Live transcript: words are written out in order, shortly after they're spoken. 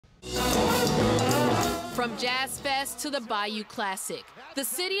From Jazz Fest to the Bayou Classic, the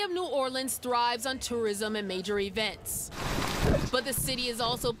city of New Orleans thrives on tourism and major events. But the city is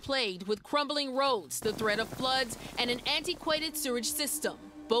also plagued with crumbling roads, the threat of floods, and an antiquated sewage system.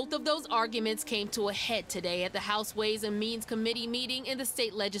 Both of those arguments came to a head today at the House Ways and Means Committee meeting in the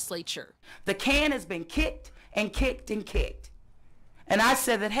state legislature. The can has been kicked and kicked and kicked. And I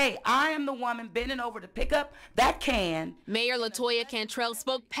said that, hey, I am the woman bending over to pick up that can. Mayor Latoya Cantrell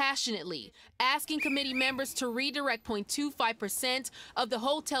spoke passionately, asking committee members to redirect 0.25% of the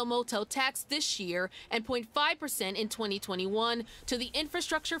hotel motel tax this year and 0.5% in 2021 to the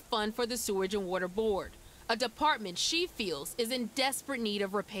infrastructure fund for the Sewerage and Water Board, a department she feels is in desperate need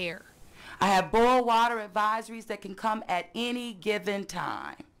of repair. I have boil water advisories that can come at any given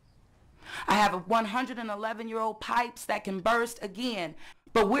time. I have 111-year-old pipes that can burst again,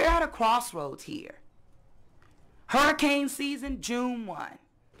 but we're at a crossroads here. Hurricane season, June 1.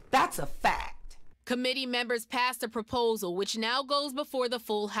 That's a fact. Committee members passed a proposal which now goes before the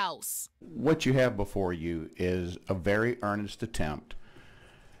full House. What you have before you is a very earnest attempt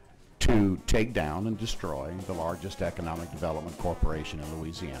to take down and destroy the largest economic development corporation in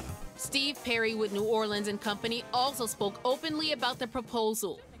Louisiana. Steve Perry with New Orleans and Company also spoke openly about the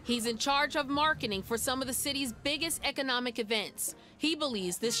proposal. He's in charge of marketing for some of the city's biggest economic events. He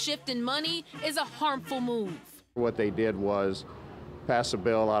believes this shift in money is a harmful move. What they did was pass a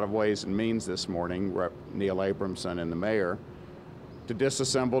bill out of Ways and Means this morning, Rep. Neil Abramson and the mayor, to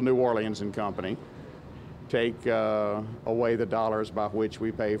disassemble New Orleans and Company, take away the dollars by which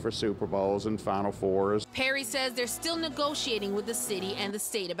we pay for Super Bowls and Final Fours. Perry says they're still negotiating with the city and the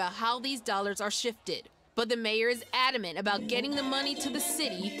state about how these dollars are shifted. But the mayor is adamant about getting the money to the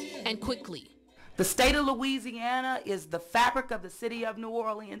city, and quickly. The state of Louisiana is the fabric of the city of New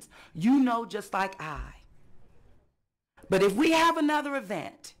Orleans, you know, just like I. But if we have another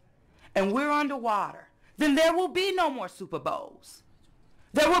event and we're underwater, then there will be no more Super Bowls.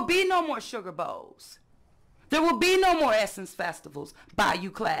 There will be no more Sugar Bowls. There will be no more Essence Festivals,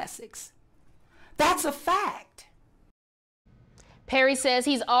 Bayou Classics. That's a fact. Perry says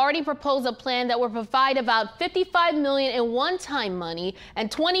he's already proposed a plan that will provide about $55 million in one-time money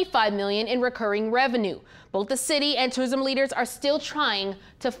and $25 million in recurring revenue. Both the city and tourism leaders are still trying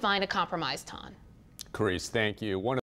to find a compromise, Ton. Carice, thank you.